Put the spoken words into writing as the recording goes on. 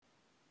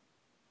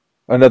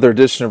Another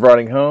edition of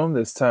Riding Home,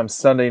 this time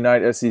Sunday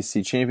night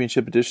SEC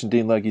Championship edition.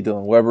 Dean Legge,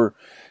 Dylan Weber,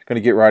 going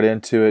to get right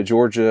into it.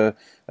 Georgia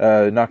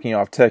knocking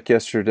off Tech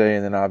yesterday,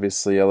 and then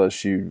obviously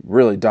LSU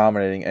really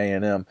dominating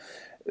A&M.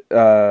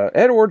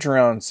 Ed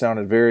Orgeron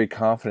sounded very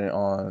confident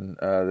on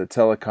the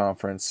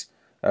teleconference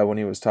when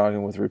he was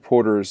talking with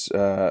reporters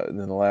in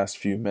the last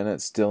few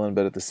minutes, Dylan,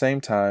 but at the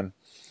same time,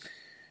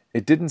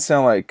 it didn't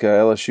sound like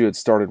LSU had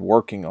started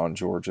working on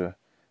Georgia.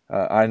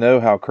 I know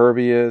how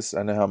Kirby is.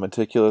 I know how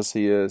meticulous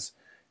he is.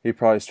 He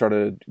probably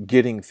started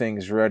getting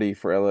things ready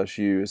for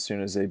LSU as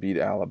soon as they beat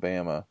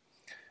Alabama.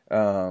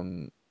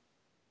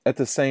 At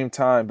the same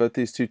time, both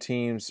these two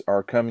teams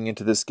are coming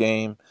into this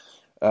game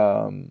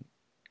LSU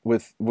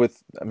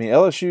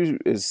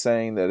is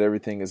saying that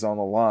everything is on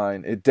the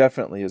line. It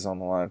definitely is on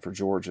the line for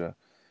Georgia.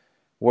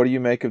 What do you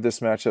make of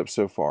this matchup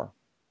so far?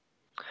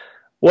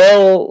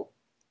 Well,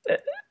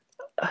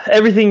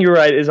 everything you're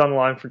right is on the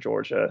line for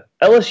Georgia.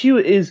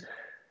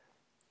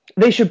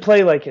 They should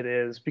play like it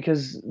is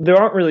because there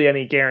aren't really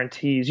any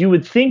guarantees. You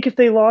would think if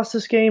they lost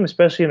this game,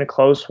 especially in a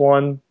close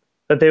one,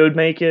 that they would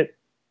make it,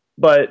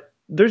 but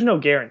there's no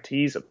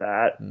guarantees of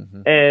that.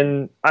 Mm-hmm.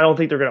 And I don't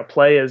think they're going to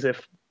play as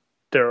if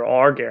there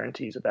are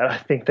guarantees of that. I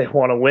think they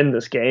want to win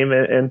this game,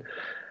 and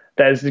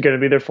that is going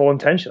to be their full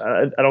intention.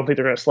 I don't think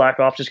they're going to slack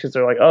off just because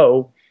they're like,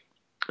 oh,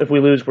 if we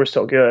lose, we're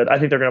still good. I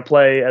think they're going to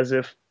play as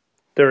if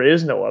there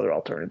is no other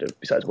alternative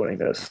besides winning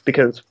this,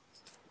 because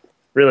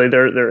really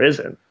there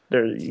isn't.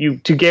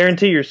 To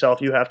guarantee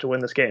yourself, you have to win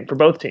this game for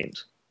both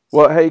teams.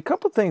 Well, hey, a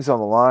couple things on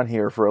the line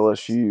here for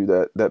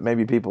LSU that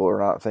maybe people are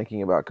not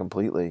thinking about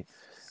completely.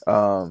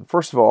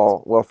 First of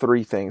all, well,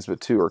 three things,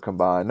 but two are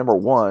combined. Number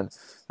one,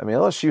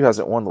 LSU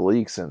hasn't won the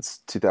league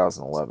since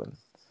 2011.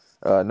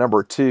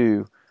 Number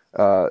two,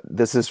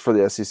 this is for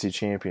the SEC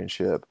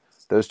championship.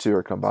 Those two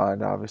are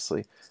combined,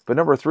 obviously. But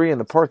number three, and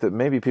the part that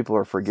maybe people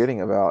are forgetting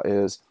about,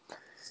 is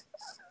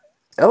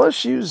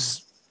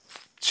LSU's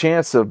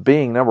chance of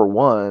being number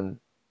one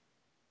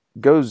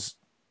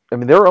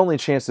their only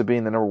chance of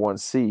being the number one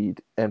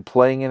seed and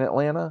playing in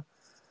Atlanta,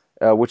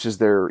 which is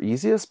their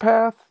easiest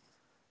path,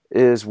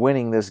 is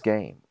winning this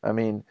game.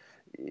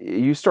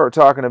 You start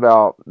talking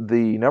about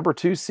the number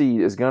two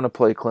seed is going to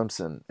play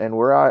Clemson, and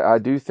where I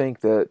do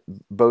think that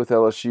both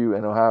LSU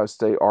and Ohio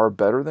State are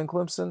better than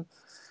Clemson,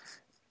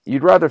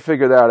 you'd rather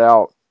figure that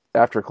out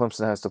after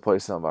Clemson has to play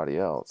somebody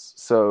else.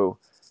 So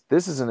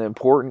this is an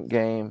important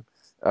game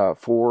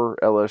for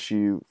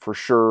LSU for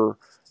sure.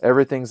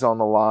 Everything's on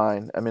the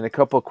line. A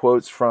couple of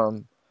quotes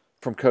from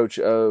Coach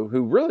O,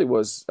 who really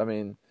was.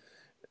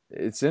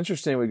 It's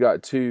interesting. We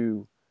got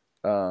two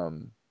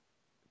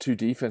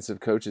defensive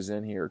coaches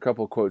in here. A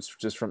couple of quotes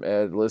just from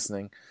Ed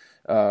listening.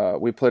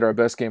 We played our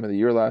best game of the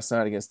year last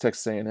night against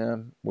Texas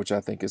A&M, which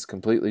I think is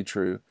completely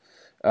true.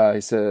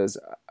 He says,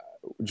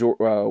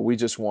 we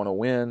just want to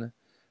win.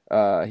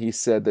 He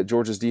said that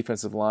Georgia's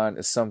defensive line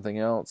is something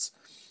else.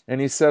 And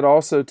he said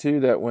also,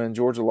 too, that when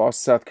Georgia lost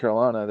to South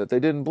Carolina, that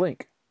they didn't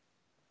blink.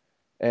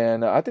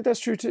 And I think that's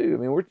true,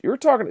 too. You're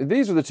talking –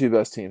 these are the two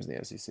best teams in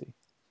the SEC.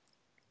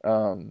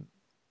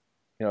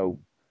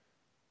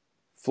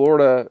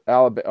 Florida,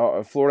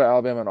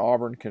 Alabama, and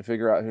Auburn can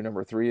figure out who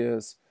number three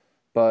is.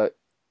 But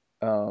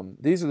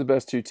these are the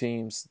best two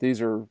teams.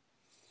 These are,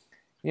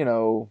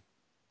 two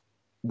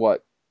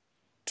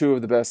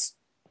of the best,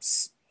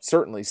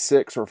 certainly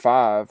 6 or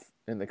 5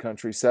 in the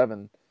country,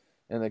 7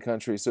 in the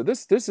country. So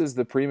this is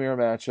the premier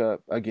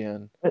matchup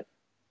again. And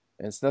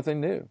it's nothing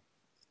new.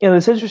 Yeah,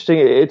 it's interesting.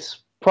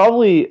 It's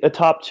probably a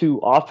top 2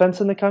 offense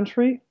in the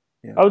country,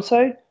 yeah. I would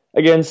say,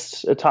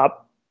 against a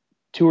top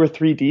 2 or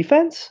 3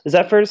 defense. Is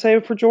that fair to say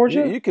for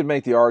Georgia? You could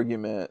make the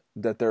argument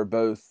that they're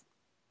both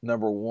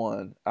number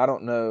 1. I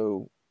don't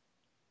know.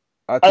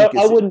 I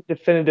wouldn't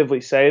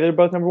definitively say they're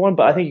both number 1,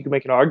 but right. I think you can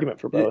make an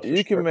argument for both.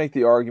 You can make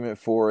the argument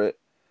for it.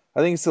 I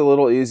think it's a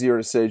little easier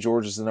to say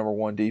Georgia's the number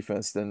 1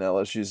 defense than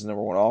LSU's the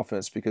number 1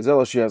 offense, because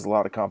LSU has a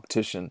lot of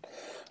competition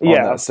on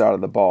that side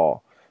of the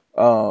ball.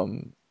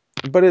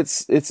 But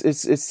it's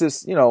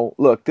this,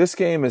 look, this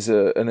game is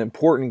an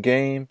important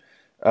game.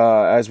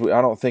 I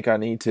don't think I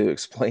need to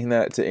explain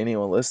that to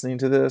anyone listening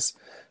to this.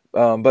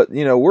 But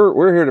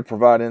we're here to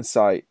provide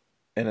insight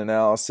and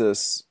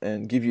analysis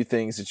and give you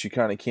things that you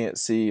kind of can't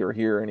see or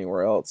hear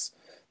anywhere else.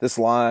 This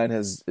line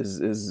is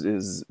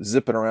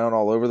zipping around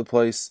all over the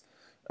place.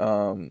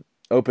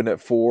 Opened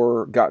at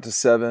 4, got to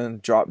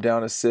 7, dropped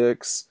down to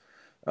 6.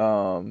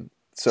 So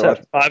it's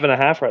at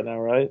 5.5 right now,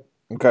 right?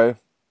 Okay,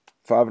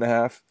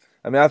 5.5.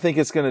 I think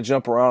it's going to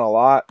jump around a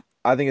lot.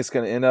 I think it's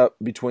going to end up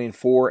between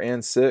 4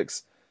 and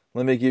 6.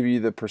 Let me give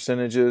you the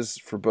percentages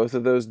for both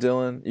of those,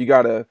 Dylan.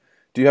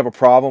 Do you have a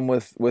problem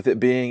with it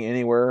being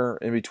anywhere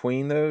in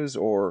between those,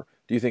 or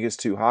do you think it's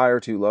too high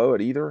or too low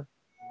at either?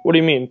 What do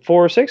you mean,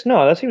 4 or 6?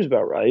 No, that seems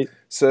about right.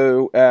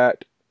 So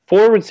at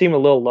 4 would seem a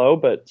little low,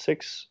 but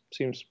 6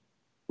 seems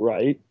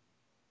right.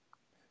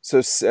 So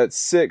at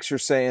 6, you're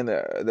saying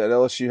that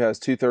LSU has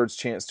 2/3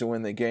 chance to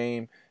win the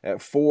game.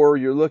 At 4,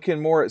 you're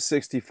looking more at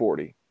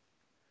 60-40.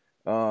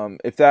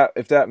 If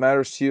that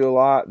matters to you a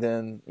lot,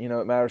 then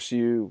it matters to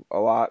you a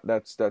lot.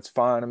 That's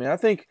fine. I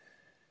think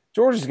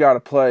Georgia's got to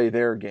play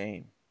their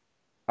game.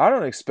 I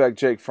don't expect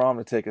Jake Fromm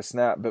to take a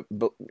snap,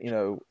 but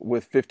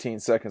with 15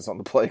 seconds on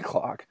the play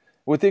clock,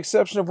 with the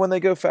exception of when they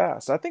go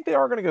fast. I think they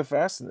are going to go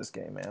fast in this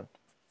game, man.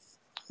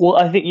 Well,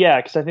 I think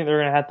because I think they're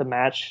going to have to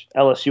match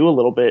LSU a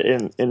little bit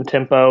in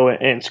tempo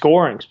and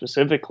scoring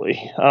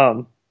specifically.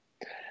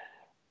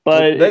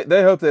 But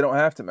they hope they don't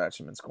have to match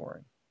them in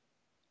scoring.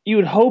 You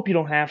would hope you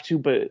don't have to,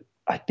 but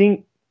I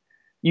think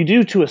you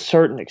do to a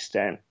certain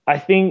extent. I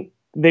think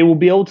they will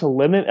be able to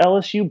limit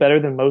LSU better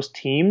than most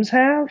teams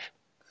have.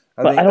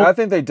 I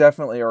think they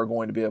definitely are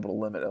going to be able to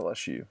limit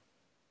LSU.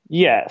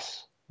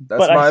 Yes.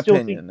 That's my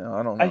opinion. No,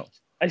 I don't know.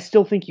 I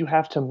still think you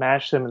have to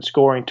match them in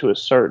scoring to a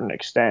certain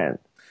extent.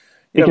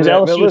 Because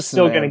LSU is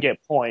still going to get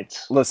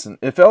points. Listen,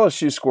 if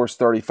LSU scores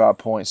 35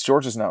 points,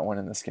 Georgia's not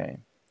winning this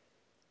game.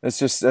 It's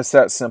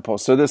that simple.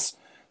 So this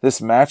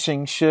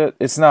matching shit,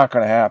 it's not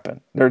going to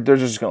happen. They're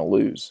just going to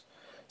lose.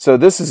 So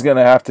this is going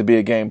to have to be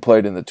a game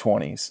played in the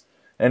 20s.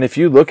 And if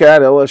you look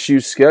at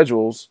LSU's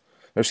schedule,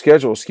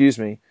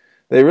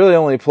 they really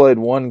only played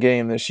one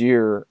game this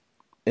year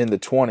in the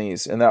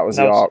 20s, and that was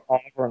Auburn,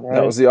 right?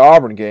 That was the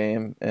Auburn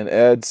game. And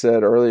Ed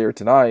said earlier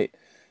tonight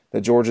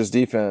that Georgia's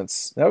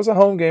defense, that was a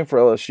home game for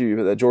LSU,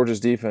 but that Georgia's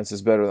defense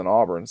is better than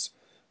Auburn's.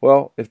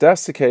 Well, if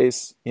that's the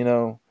case,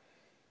 you're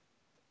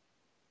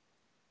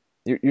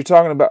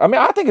talking about. I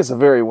mean, I think it's a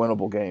very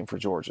winnable game for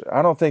Georgia.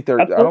 I don't think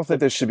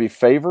they should be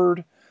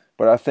favored,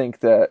 but I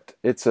think that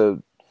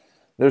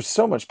there's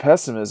so much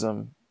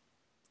pessimism,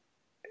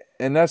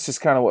 and that's just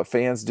kind of what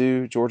fans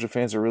do. Georgia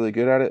fans are really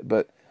good at it,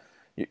 but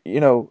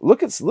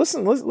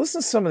listen to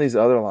some of these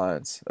other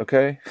lines,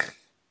 okay?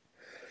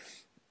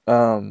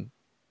 Some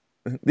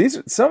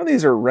of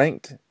these are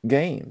ranked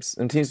games,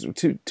 and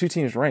two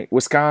teams ranked.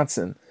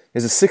 Wisconsin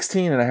is a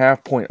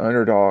 16.5 point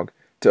underdog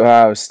to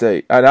Ohio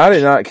State. And I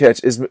did not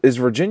catch. Is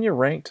Virginia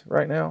ranked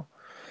right now?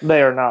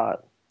 They are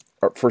not.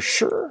 For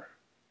sure?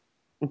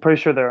 I'm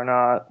pretty sure they're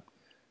not.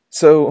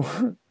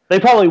 So they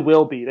probably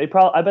will be.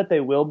 I bet they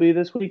will be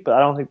this week, but I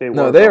don't think they will.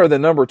 No, they are the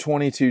number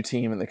 22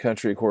 team in the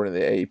country according to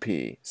the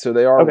AP. So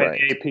they are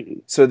ranked. AP.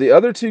 So the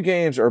other two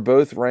games are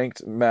both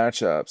ranked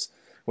matchups.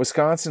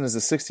 Wisconsin is a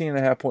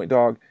 16.5 point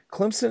dog.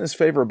 Clemson is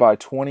favored by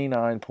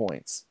 29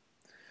 points.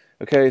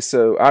 Okay,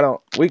 so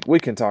we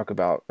can talk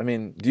about. I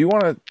mean, do you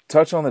want to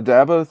touch on the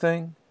Dabo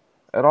thing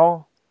at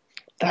all?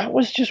 That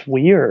was just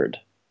weird.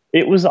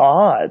 It was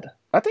odd.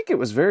 I think it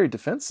was very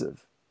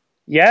defensive.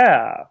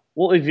 Yeah.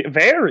 Well,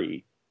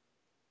 very.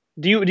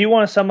 Do you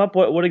want to sum up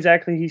what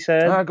exactly he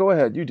said? Go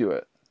ahead. You do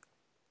it.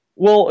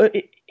 Well,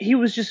 he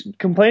was just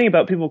complaining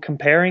about people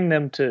comparing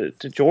them to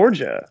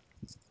Georgia,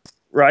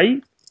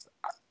 right?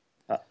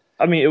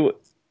 I mean,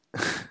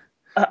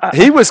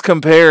 he was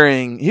trying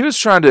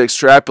to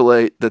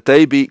extrapolate that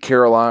they beat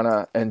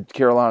Carolina and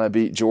Carolina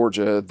beat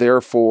Georgia.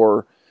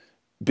 Therefore,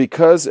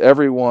 because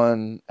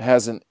everyone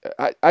hasn't,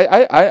 I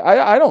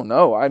don't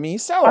know. I mean, he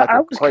sounded like I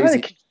was kind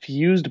of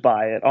confused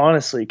by it,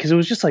 honestly, because it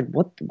was just like,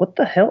 what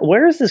the hell?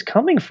 Where is this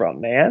coming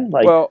from, man?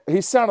 Well,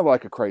 he sounded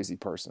like a crazy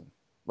person.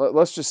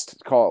 Let's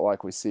just call it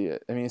like we see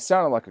it. I mean, he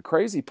sounded like a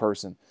crazy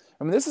person.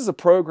 I mean, this is a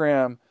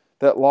program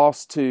that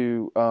lost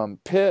to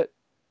Pitt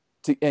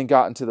and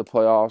got into the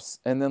playoffs,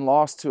 and then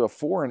lost to a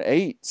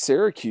 4-8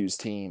 Syracuse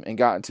team and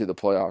got into the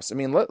playoffs. I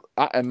mean,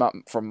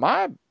 from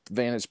my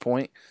vantage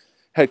point,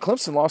 had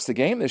Clemson lost the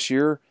game this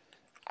year,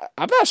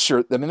 I'm not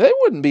sure. I mean, they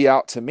wouldn't be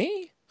out to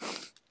me.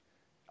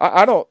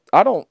 I don't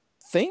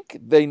think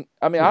they.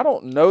 I mean, I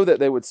don't know that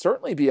they would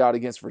certainly be out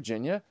against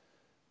Virginia,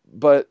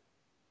 but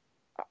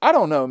I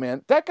don't know,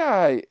 man. That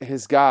guy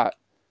he's gotten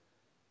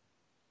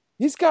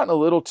a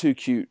little too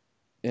cute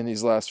in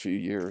these last few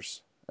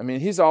years. I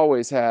mean, he's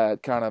always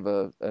had kind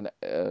of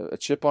a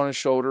chip on his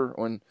shoulder.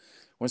 When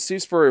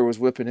Steve Spurrier was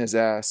whipping his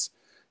ass,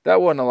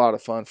 that wasn't a lot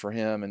of fun for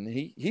him, and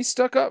he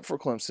stuck up for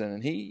Clemson,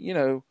 and he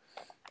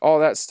all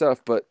that stuff.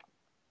 But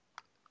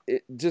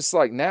it just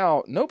like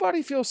now,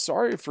 nobody feels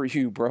sorry for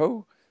you,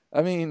 bro.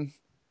 I mean,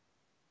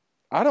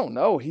 I don't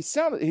know.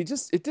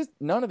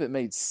 None of it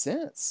made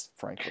sense,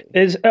 frankly.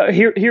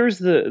 Here's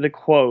the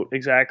quote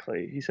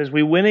exactly. He says,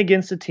 "We win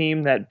against a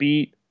team that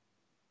beat."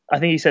 I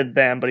think he said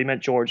them, but he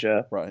meant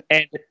Georgia. Right.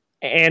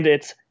 And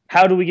it's,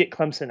 how do we get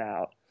Clemson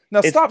out?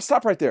 Now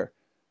stop right there.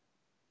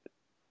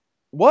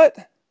 What?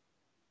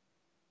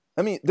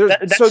 I mean,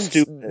 that's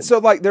stupid. So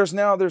like there's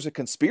a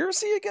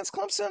conspiracy against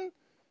Clemson?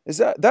 Is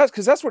that's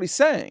because that's what he's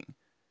saying.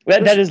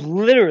 That is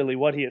literally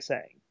what he is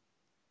saying.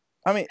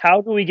 I mean,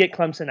 how do we get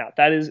Clemson out?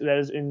 That is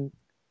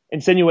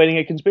insinuating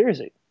a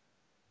conspiracy.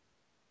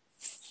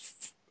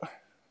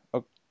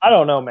 I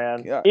don't know,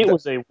 man. Yeah, it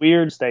was a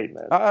weird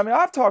statement. I mean,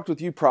 I've talked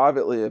with you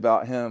privately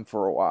about him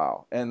for a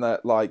while, and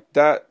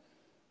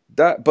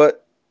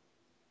but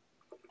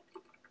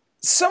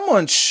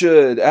someone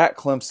should at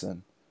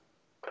Clemson,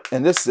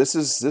 and this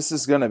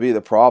is going to be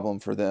the problem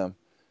for them.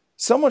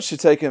 Someone should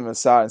take him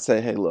aside and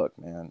say, "Hey, look,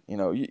 man.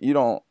 You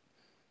don't.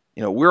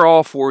 We're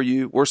all for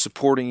you. We're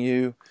supporting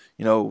you.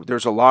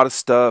 There's a lot of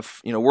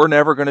stuff. We're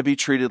never going to be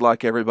treated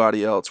like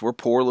everybody else. We're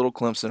poor little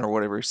Clemson," or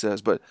whatever he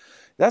says. But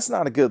that's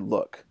not a good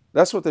look.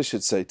 That's what they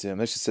should say to him.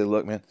 They should say,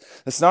 look, man,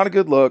 that's not a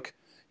good look.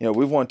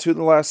 We've won 2 of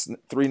the last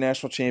 3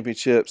 national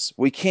championships.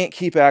 We can't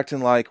keep acting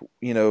like,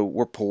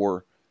 we're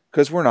poor,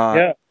 because we're not.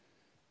 Yeah.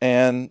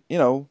 And,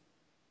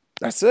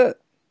 that's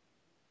it.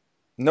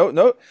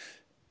 No.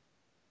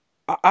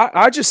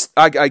 I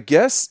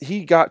guess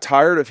he got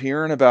tired of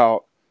hearing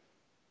about,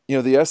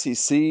 the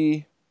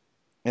SEC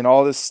and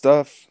all this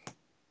stuff.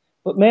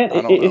 But man,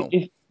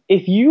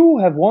 if you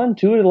have won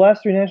 2 of the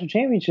last 3 national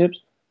championships,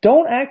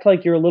 don't act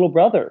like you're a little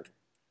brother.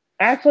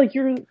 Act like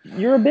you're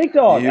a big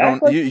dog.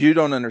 You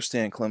don't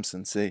understand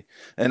Clemson, see,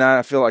 and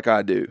I feel like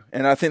I do,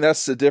 and I think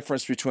that's the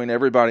difference between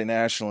everybody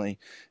nationally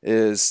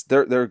is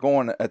they're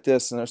going at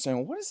this and they're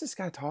saying, what is this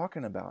guy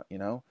talking about,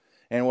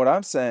 And what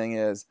I'm saying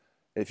is,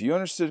 if you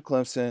understood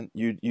Clemson,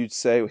 you'd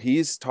say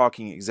he's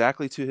talking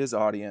exactly to his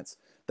audience.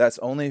 That's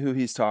only who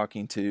he's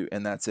talking to,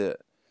 and that's it.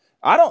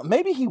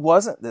 Maybe he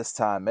wasn't this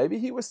time. Maybe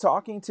he was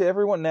talking to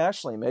everyone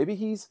nationally.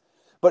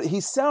 But he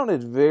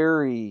sounded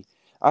very.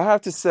 I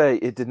have to say,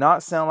 it did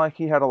not sound like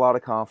he had a lot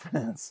of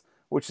confidence,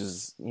 which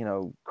is,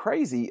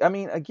 crazy. I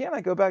mean, again,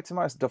 I go back to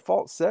my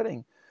default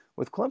setting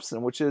with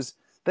Clemson, which is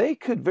they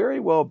could very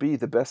well be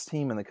the best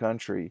team in the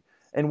country,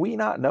 and we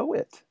not know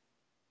it.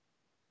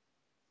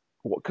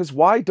 Because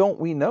why don't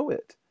we know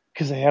it?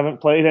 Because they haven't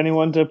played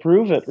anyone to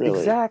prove it, really.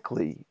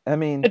 Exactly. I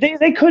mean,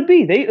 they could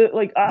be.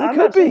 I'm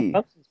not saying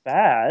Clemson's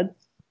bad.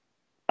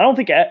 I don't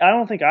think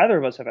either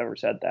of us have ever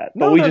said that.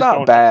 No, they're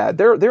not bad.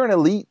 They're an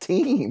elite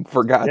team,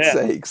 for God's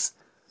sakes.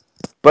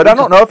 But I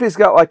don't know if he's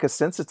got like a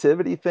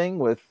sensitivity thing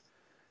with.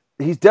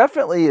 He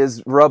definitely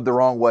is rubbed the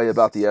wrong way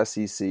about the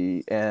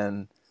SEC,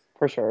 and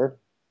for sure.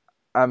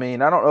 I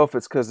mean, I don't know if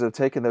it's because of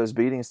taking those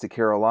beatings to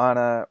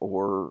Carolina,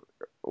 or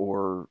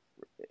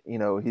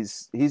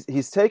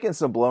he's taken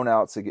some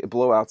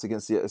blowouts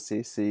against the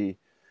SEC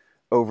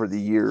over the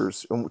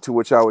years, to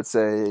which I would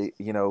say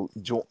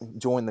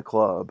join the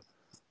club,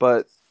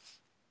 but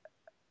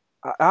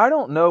I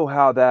don't know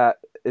how that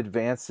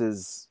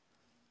advances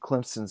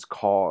Clemson's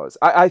cause.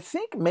 I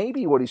think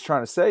maybe what he's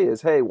trying to say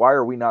is, hey, why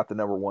are we not the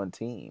number 1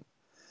 team?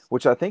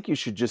 Which I think you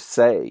should just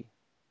say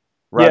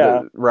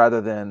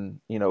rather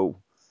than,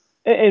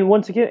 And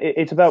once again,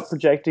 it's about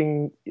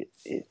projecting.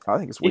 I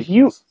think it's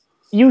weakness.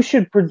 You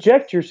should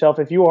project yourself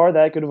if you are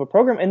that good of a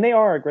program, and they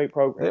are a great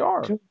program. They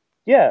are.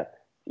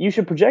 You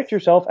should project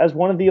yourself as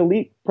one of the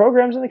elite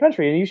programs in the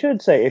country, and you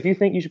should say, if you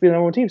think you should be the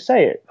number 1 team,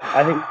 say it.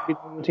 I think you should be the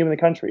number 1 team in the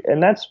country,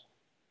 and that's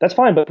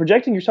fine. But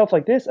projecting yourself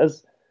like this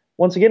as,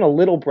 once again, a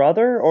little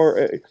brother,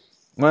 or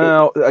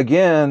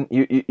again,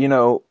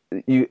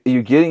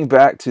 you getting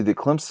back to the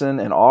Clemson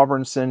and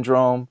Auburn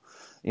syndrome.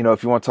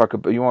 If you want to talk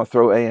about, you want to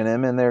throw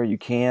A&M in there, you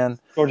can.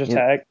 Georgia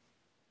Tech,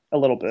 a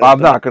little bit. I'm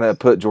not going to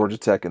put Georgia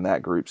Tech in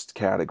that group's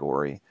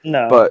category.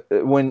 No, but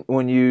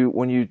when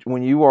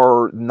you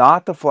are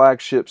not the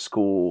flagship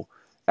school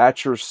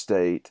at your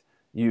state,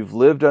 you've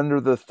lived under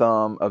the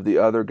thumb of the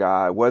other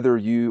guy, whether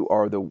you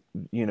are the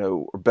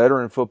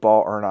better in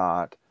football or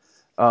not.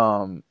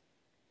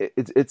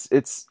 There's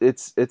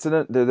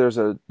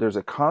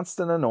a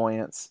constant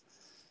annoyance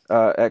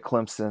at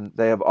Clemson.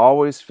 They have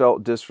always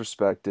felt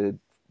disrespected,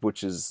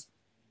 which is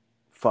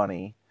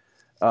funny.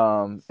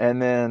 And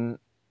then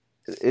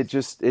it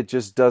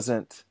just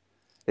doesn't.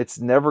 It's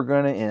never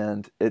going to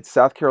end.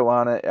 South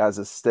Carolina as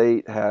a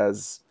state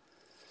has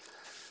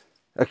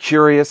a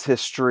curious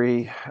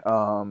history.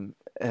 And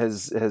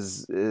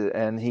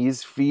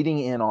he's feeding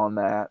in on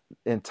that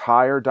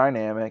entire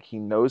dynamic. He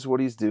knows what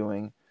he's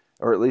doing,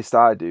 or at least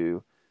I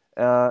do.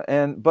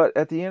 But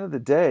at the end of the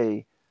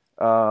day,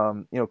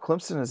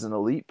 Clemson is an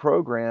elite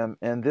program,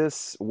 and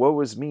this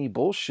woe is me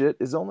bullshit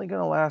is only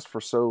going to last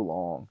for so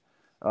long.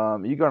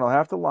 You're going to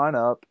have to line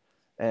up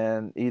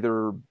and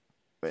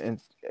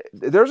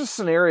there's a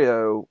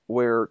scenario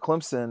where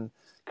Clemson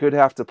could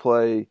have to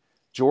play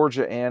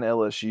Georgia and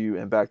LSU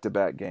in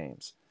back-to-back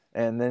games,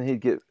 and then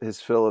he'd get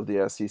his fill of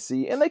the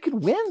SEC, and they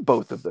could win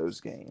both of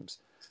those games.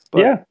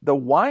 But the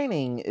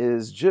whining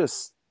is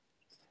just,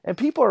 and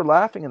people are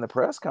laughing in the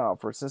press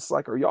conference. It's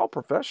like, are y'all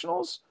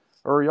professionals,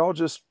 or are y'all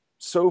just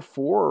so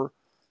for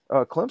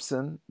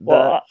Clemson?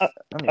 Well, I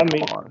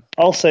mean,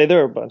 I'll say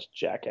there are a bunch of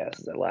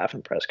jackasses that laugh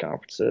in press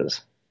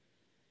conferences.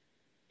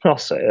 I'll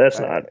say that's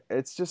not.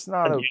 It's just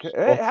not okay.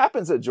 It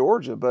happens at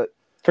Georgia, but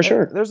for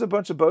sure, there's a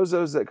bunch of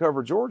bozos that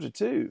cover Georgia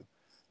too.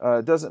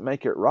 It doesn't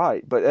make it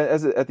right. But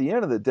at the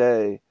end of the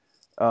day,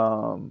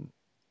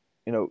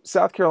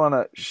 South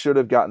Carolina should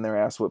have gotten their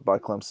ass whipped by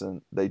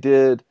Clemson. They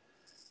did.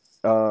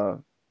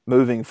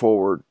 Moving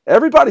forward,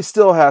 everybody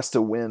still has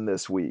to win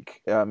this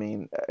week. I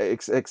mean,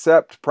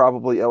 except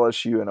probably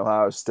LSU and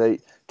Ohio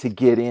State to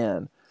get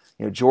in.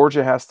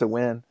 Georgia has to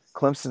win.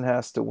 Clemson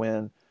has to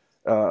win.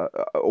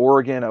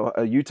 Oregon,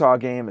 a Utah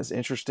game is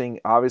interesting.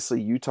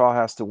 Obviously, Utah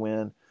has to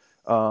win.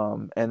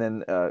 And then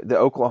the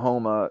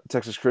Oklahoma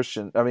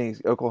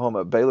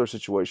Baylor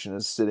situation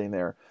is sitting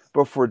there.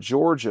 But for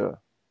Georgia,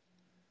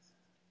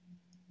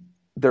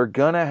 they're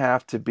going to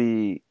have to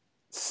be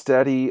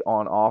steady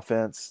on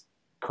offense.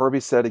 Kirby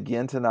said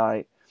again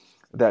tonight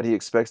that he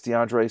expects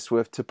DeAndre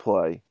Swift to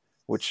play,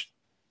 which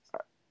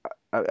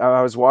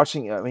I was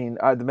watching. I mean,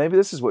 maybe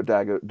this is what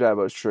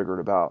Dabo's triggered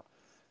about.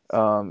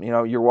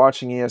 You're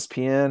watching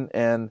ESPN,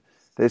 and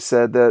they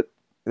said that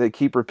they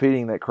keep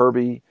repeating that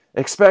Kirby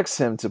expects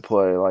him to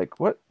play. Like,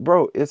 what,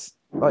 bro? It's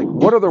like,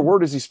 what other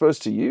word is he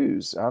supposed to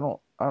use? I don't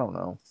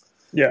know.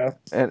 Yeah.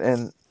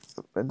 And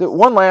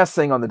one last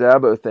thing on the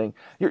Dabo thing.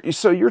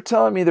 You're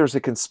telling me there's a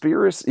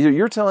conspiracy?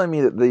 You're telling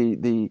me that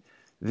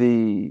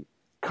the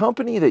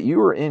company that you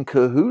were in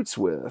cahoots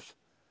with,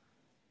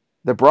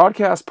 the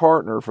broadcast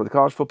partner for the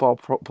college football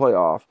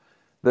playoff,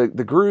 the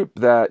group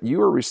that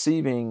you are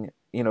receiving,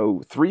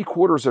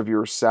 3/4 of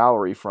your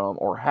salary from,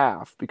 or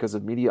half because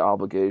of media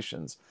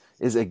obligations,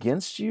 is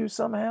against you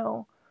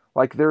somehow?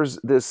 Like there's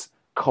this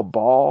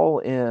cabal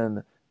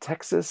in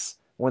Texas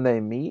when they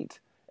meet,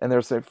 and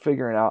they're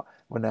figuring out,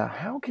 well, now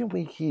how can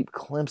we keep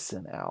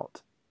Clemson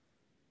out?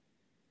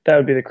 That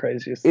would be the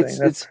craziest thing.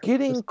 It's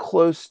getting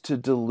close to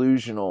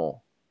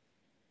delusional,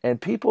 and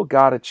people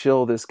got to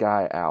chill this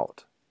guy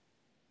out.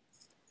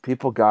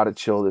 People got to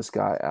chill this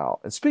guy out.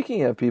 And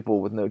speaking of people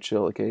with no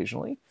chill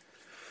occasionally,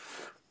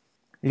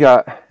 you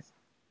got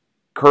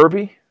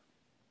Kirby,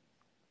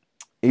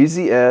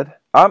 Easy Ed.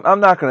 I'm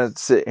not going to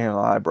sit here and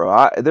lie,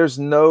 bro. There's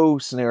no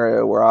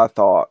scenario where I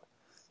thought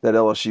that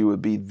LSU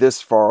would be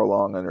this far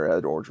along under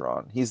Ed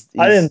Orgeron.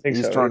 I didn't think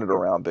so. He's turned it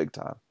around big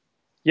time.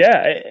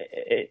 Yeah,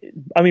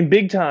 I mean,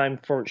 big time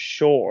for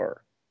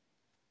sure.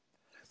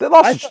 They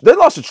lost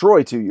to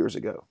Troy 2 years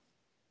ago.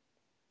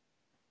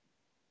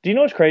 Do you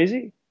know what's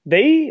crazy?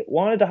 They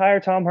wanted to hire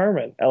Tom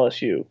Herman,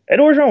 LSU. Ed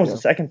Orgeron was the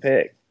second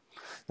pick.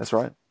 That's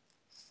right.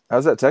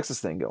 How's that Texas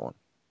thing going?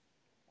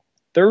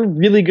 They're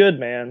really good,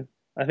 man.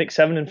 I think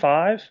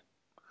 7-5.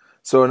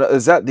 So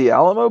is that the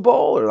Alamo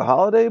Bowl or the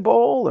Holiday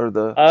Bowl or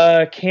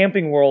the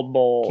Camping World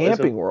Bowl?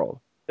 Camping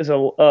World is in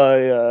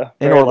Orlando?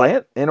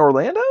 In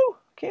Orlando?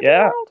 Camping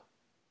World?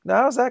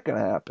 Now, how's that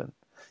going to happen?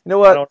 You know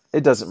what?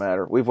 It doesn't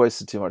matter. We've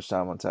wasted too much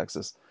time on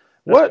Texas.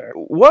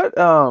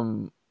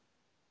 LSU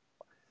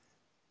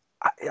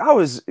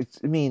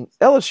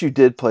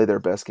did play their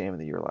best game of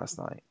the year last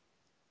night.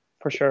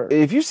 For sure.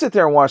 If you sit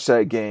there and watch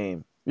that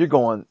game, you're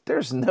going,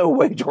 there's no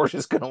way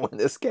Georgia's going to win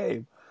this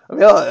game. I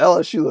mean,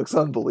 LSU looks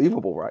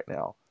unbelievable right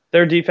now.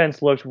 Their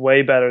defense looked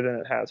way better than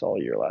it has all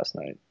year last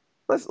night.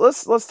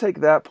 Let's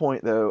take that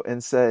point though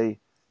and say,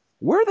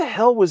 where the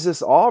hell was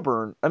this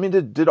Auburn? I mean,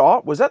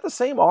 was that the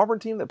same Auburn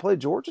team that played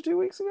Georgia 2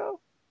 weeks ago?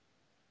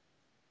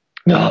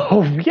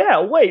 No,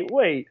 yeah.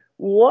 Wait.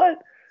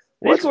 What?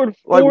 They scored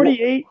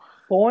 48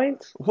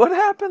 points. What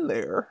happened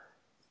there?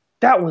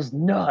 That was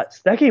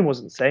nuts. That game was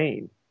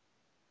insane.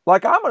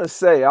 Like, I'm going to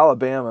say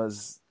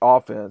Alabama's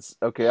offense,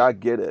 okay, I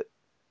get it.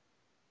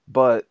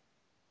 But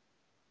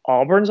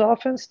Auburn's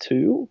offense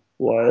too?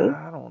 What?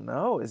 I don't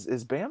know.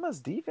 Is Bama's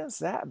defense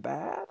that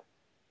bad?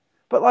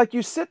 But like,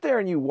 you sit there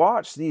and you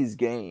watch these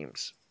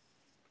games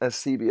as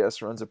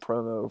CBS runs a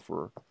promo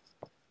for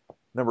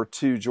number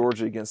 2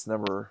 Georgia against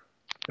number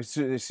 2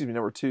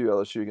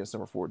 LSU against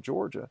number 4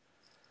 Georgia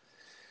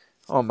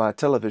on my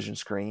television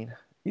screen.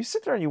 You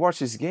sit there and you watch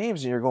these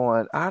games and you're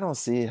going, I don't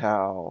see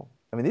how.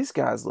 I mean, these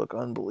guys look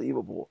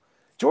unbelievable.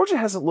 Georgia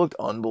hasn't looked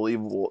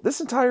unbelievable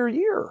this entire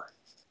year.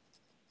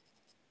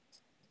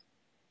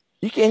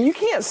 You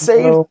can't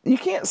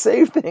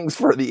save things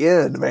for the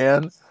end,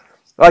 man.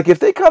 Like, if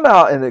they come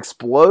out and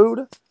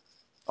explode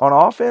on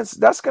offense,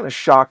 that's going to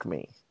shock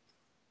me.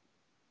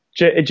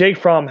 Jake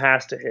Fromm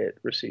has to hit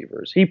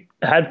receivers. He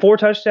had 4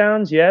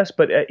 touchdowns, yes,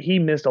 but he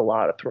missed a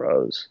lot of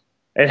throws.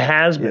 It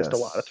has missed a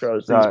lot of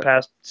throws these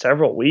past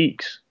several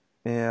weeks.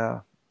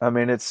 Yeah, I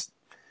mean,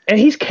 and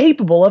he's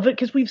capable of it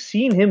because we've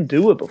seen him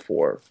do it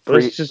before.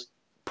 But it's just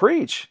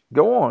preach.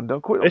 Go on,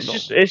 don't quit. It's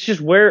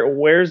just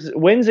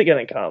when's it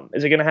going to come?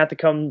 Is it going to have to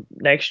come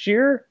next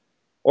year,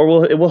 or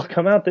will it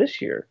come out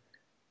this year?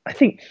 I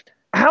think,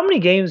 how many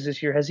games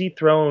this year has he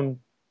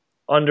thrown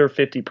under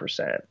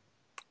 50%?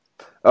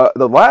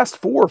 The last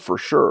 4 for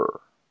sure.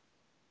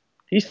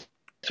 He's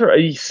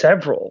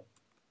several.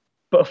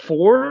 But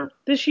 4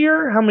 this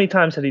year? How many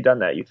times had he done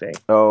that, you think?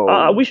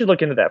 Oh. We should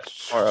look into that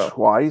tomorrow.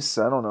 Twice?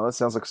 I don't know. That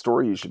sounds like a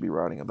story you should be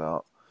writing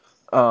about.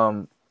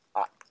 I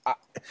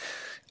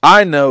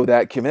know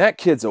that kid. I mean, that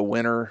kid's a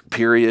winner,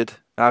 period.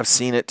 I've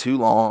seen it too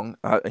long.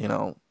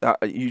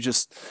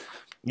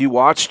 You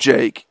watch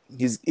Jake.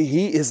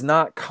 He is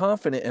not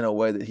confident in a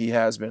way that he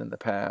has been in the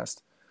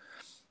past.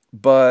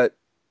 But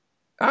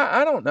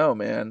I don't know,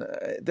 man.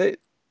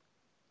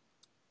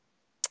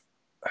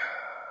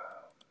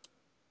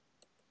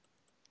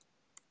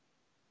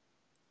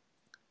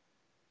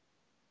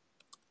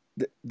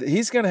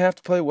 He's going to have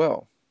to play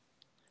well.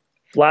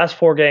 Last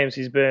 4 games,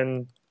 he's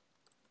been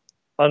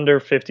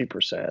under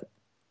 50%.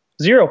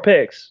 0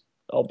 picks,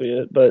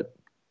 albeit, but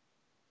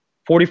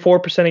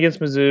 44% against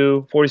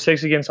Mizzou,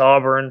 46 against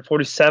Auburn,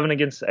 47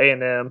 against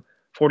A&M,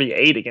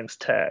 48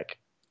 against Tech.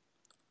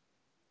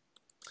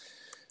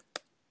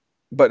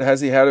 But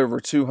has he had over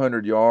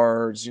 200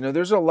 yards?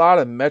 There's a lot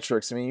of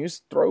metrics. I mean, you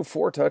throw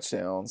 4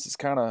 touchdowns. It's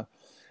kind of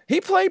 –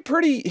 he played –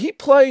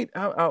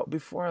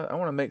 before I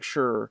want to make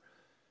sure –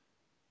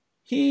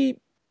 he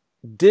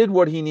did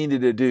what he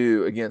needed to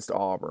do against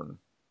Auburn.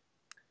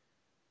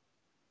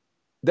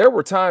 There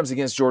were times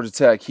against Georgia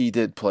Tech he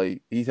did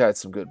play. He had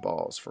some good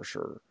balls for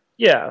sure.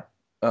 Yeah.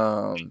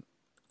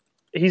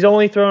 He's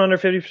only thrown under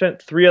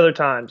 50% 3 other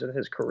times in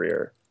his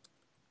career.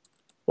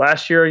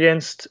 Last year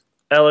against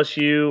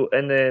LSU,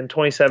 and then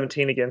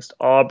 2017 against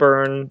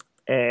Auburn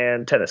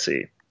and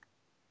Tennessee.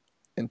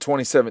 In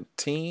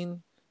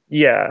 2017?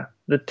 Yeah,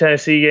 the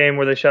Tennessee game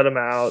where they shut him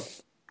out.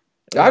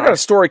 I got a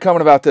story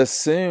coming about this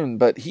soon,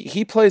 but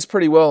he plays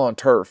pretty well on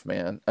turf,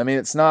 man. I mean,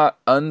 it's not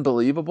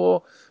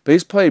unbelievable, but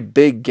he's played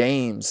big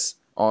games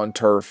on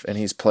turf, and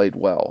he's played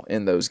well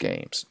in those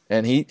games.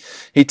 And he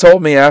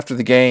told me after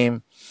the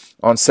game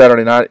on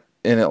Saturday night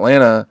in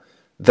Atlanta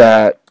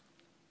that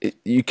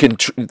you can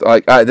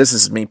this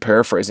is me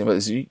paraphrasing,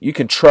 but you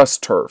can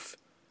trust turf.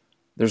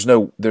 There's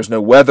no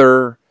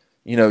weather.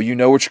 You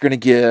know what you're going to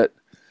get.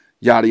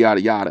 Yada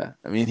yada yada.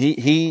 I mean,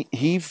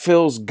 he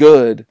feels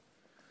good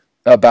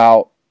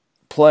about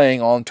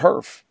playing on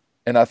turf,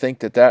 and I think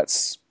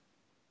that's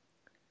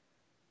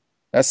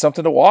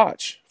something to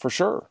watch for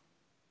sure.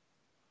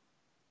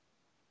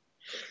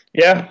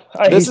 Yeah,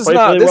 this is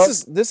not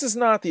this is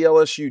not the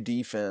LSU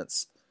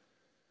defense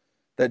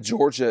that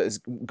Georgia is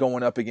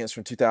going up against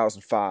from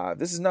 2005.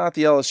 This is not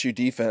the LSU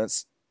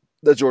defense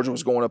that Georgia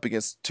was going up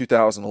against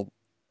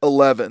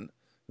 2011.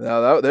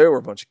 Now there were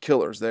a bunch of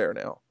killers there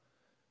now,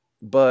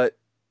 but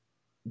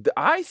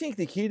I think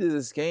the key to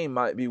this game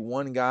might be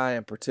one guy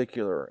in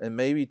particular, and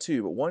maybe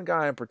two, but one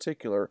guy in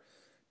particular,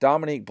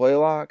 Dominique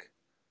Blaylock,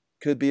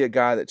 could be a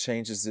guy that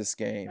changes this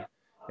game.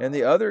 And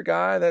the other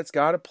guy that's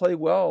got to play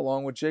well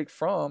along with Jake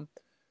Fromm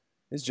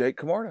is Jake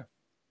Camarda.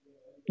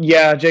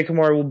 Yeah, Jake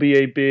Camarda will be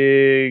a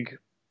big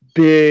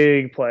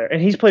player.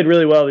 And he's played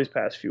really well these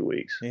past few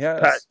weeks. He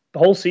has. The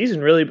whole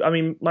season, really. I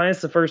mean, minus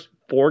the first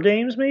 4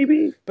 games,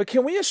 maybe. But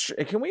can we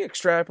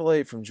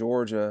extrapolate from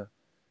Georgia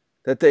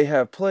that they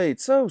have played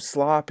so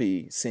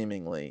sloppy,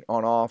 seemingly,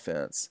 on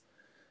offense,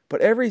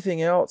 but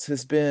everything else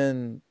has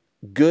been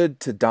good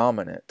to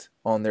dominant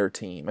on their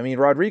team? I mean,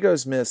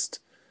 Rodrigo's missed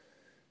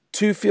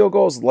 2 field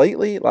goals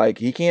lately. Like,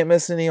 he can't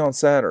miss any on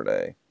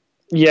Saturday.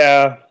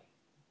 Yeah,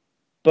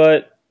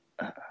 but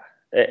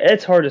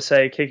it's hard to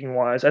say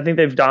kicking-wise. I think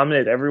they've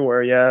dominated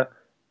everywhere, yeah.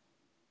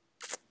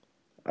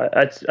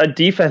 A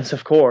defense,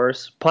 of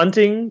course.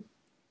 Punting,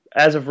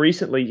 as of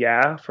recently,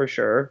 yeah, for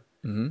sure.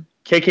 Mm-hmm.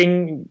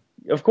 Kicking,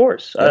 of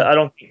course. Yeah. I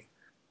don't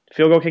 –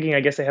 field goal kicking, I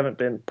guess they haven't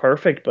been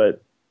perfect,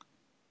 but,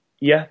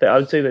 yeah, I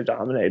would say they've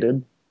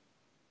dominated.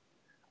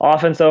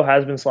 Offense, though,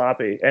 has been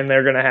sloppy, and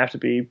they're going to have to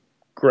be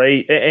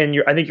great.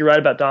 And I think you're right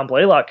about Don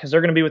Blaylock, because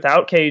they're going to be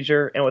without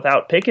Cager and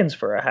without Pickens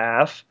for a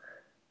half.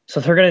 So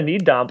they're going to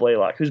need Don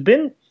Blaylock, who's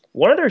been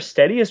one of their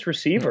steadiest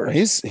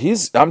receivers.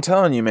 I'm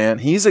telling you, man,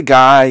 he's a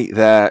guy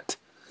that,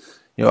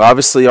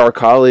 obviously our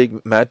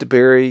colleague Matt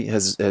DeBerry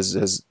has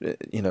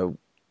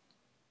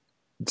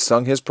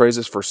sung his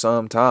praises for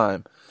some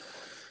time.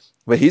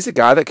 But he's a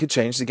guy that could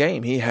change the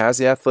game. He has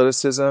the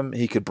athleticism.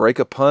 He could break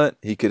a punt.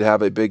 He could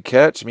have a big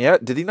catch. I mean,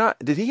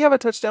 did he have a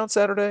touchdown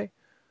Saturday?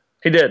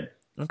 He did.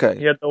 Okay.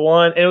 He had the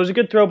one, and it was a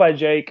good throw by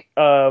Jake.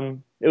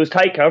 It was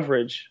tight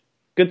coverage.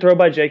 Good throw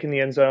by Jake in the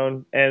end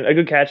zone, and a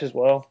good catch as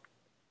well.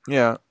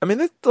 Yeah. I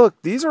mean,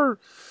 look, these are...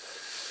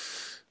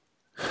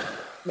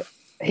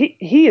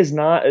 He is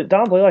not...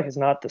 Don Blaylock is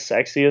not the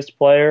sexiest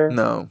player.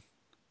 No.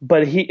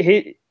 But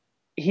he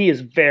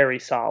is very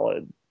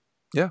solid.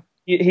 Yeah.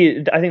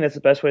 I think that's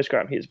the best way to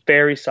describe him. He is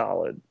very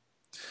solid.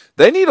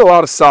 They need a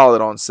lot of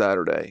solid on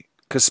Saturday,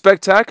 because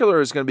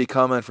spectacular is going to be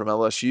coming from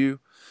LSU.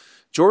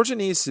 Georgia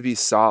needs to be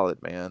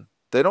solid, man.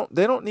 They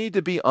don't need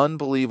to be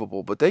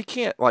unbelievable, but they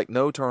can't,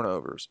 no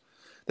turnovers.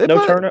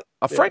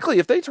 Frankly,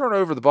 if they turn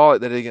over the ball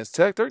like they did against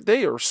Tech,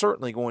 they are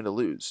certainly going to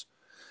lose.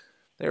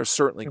 They are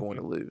certainly going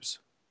to lose.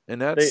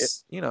 And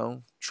that's,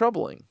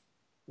 troubling.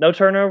 No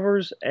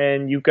turnovers,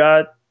 and you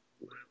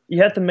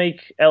have to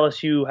make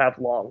LSU have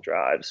long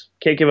drives.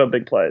 Can't give up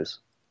big plays.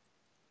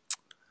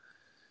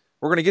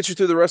 We're going to get you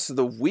through the rest of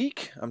the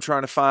week. I'm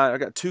trying to find – I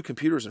got 2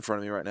 computers in front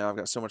of me right now. I've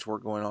got so much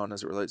work going on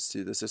as it relates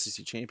to this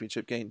SEC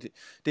Championship game.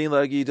 Dean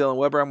Legge, Dylan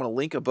Weber. I'm going to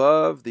link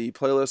above the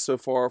playlist so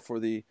far for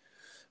the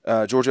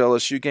Georgia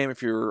LSU game.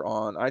 If you're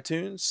on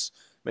iTunes,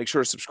 make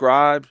sure to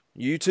subscribe.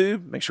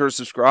 YouTube, make sure to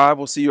subscribe.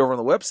 We'll see you over on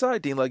the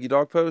website. Dean Legge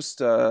Dog Post,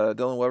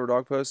 Dylan Weber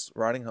Dog Post,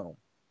 riding home.